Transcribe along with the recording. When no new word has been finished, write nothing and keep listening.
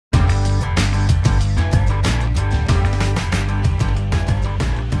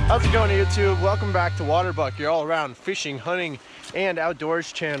it going, YouTube? Welcome back to Waterbuck, your all-around fishing, hunting, and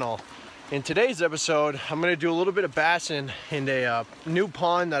outdoors channel. In today's episode, I'm going to do a little bit of bassing in a new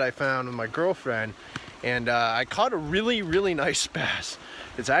pond that I found with my girlfriend, and I caught a really nice bass.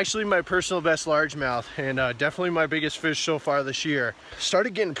 It's actually my personal best largemouth, and definitely my biggest fish so far this year.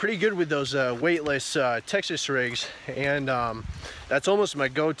 Started getting pretty good with those weightless Texas rigs, and that's almost my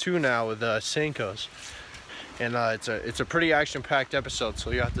go-to now with Senkos. And it's a pretty action-packed episode,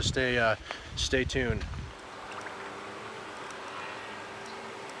 so you have to stay tuned.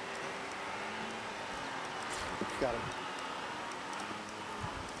 Got him.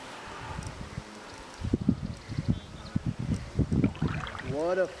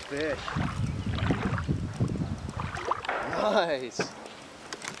 What a fish! Nice.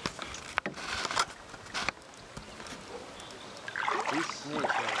 These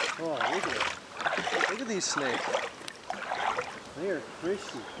snakes are, oh, look at it. Look at these snakes. They are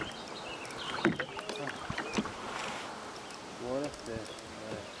frisky. Oh. What a fish.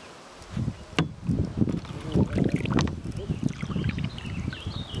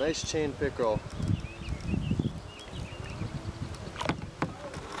 Right. Nice chain pickerel.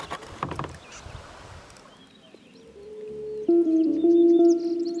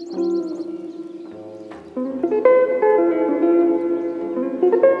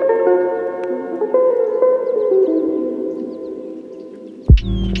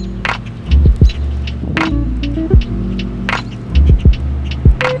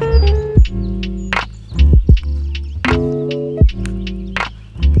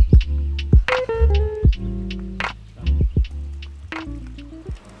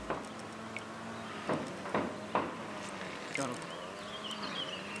 Got him.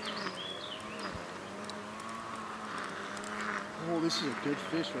 Oh, this is a good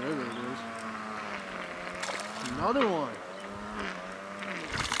fish, whatever it is. Another one.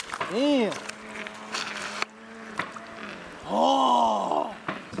 Damn. Oh,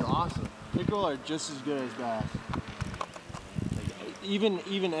 this is awesome. Pickerel are just as good as bass. Like,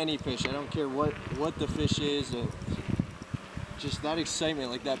 even any fish. I don't care what the fish is. Just that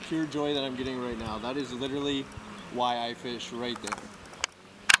excitement, like that pure joy that I'm getting right now. That is literally why I fish right there.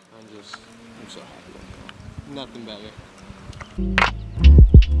 I'm so happy right now. Nothing better.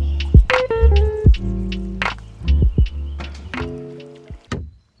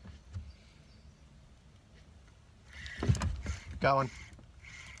 Got one.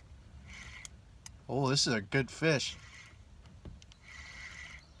 Oh, this is a good fish.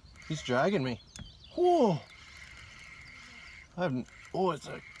 He's dragging me. Whoa! Oh, it's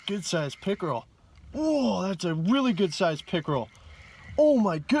a good sized pickerel. Oh, that's a really good sized pickerel. Oh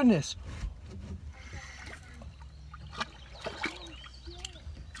my goodness.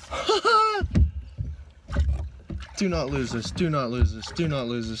 Do not lose this, do not lose this, do not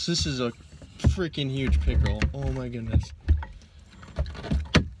lose this. This is a freaking huge pickerel. Oh my goodness.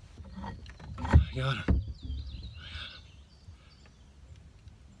 I got him.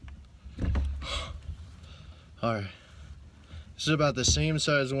 Alright. This is about the same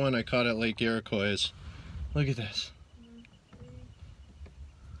size one I caught at Lake Iroquois. Look at this.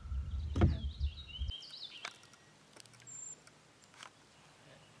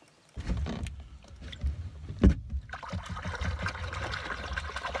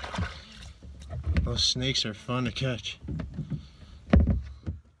 Those snakes are fun to catch. No, I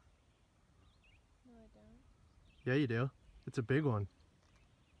don't. Yeah, you do. It's a big one.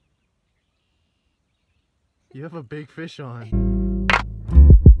 You have a big fish on.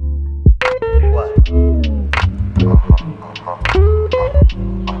 What?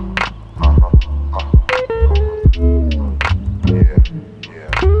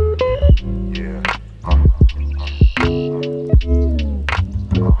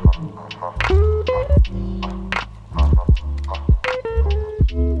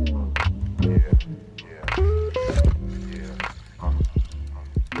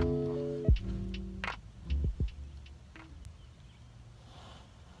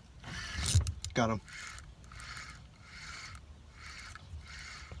 Got him.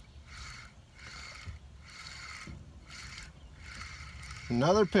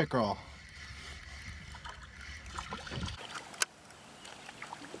 Another pickerel.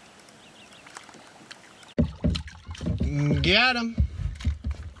 Got him.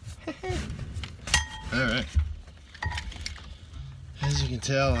 All right. As you can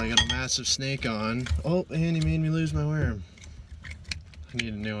tell, I got a massive snake on. Oh, and he made me lose my worm. I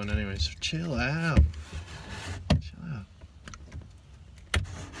need a new one anyway, so chill out. Chill out.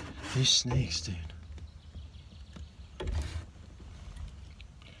 These snakes, dude.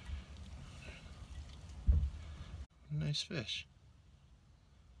 Nice fish.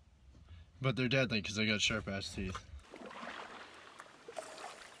 But they're deadly because they got sharp ass teeth.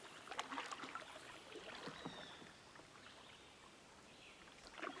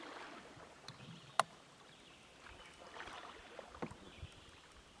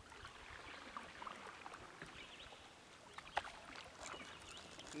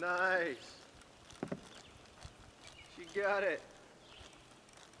 Nice. She got it.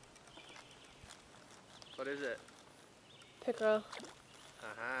 What is it? Pickerel.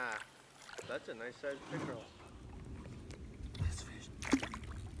 Aha. That's a nice sized pickerel. This fish.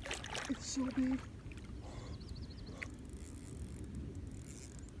 It's so big.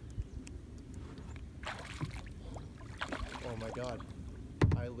 Oh my god.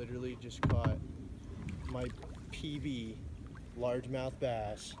 I literally just caught my PB largemouth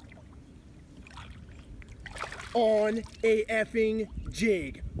bass on a effing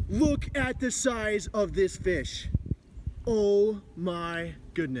jig. Look at the size of this fish. Oh my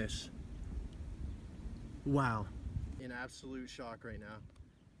goodness. Wow. In absolute shock right now.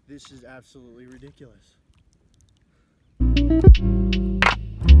 This is absolutely ridiculous.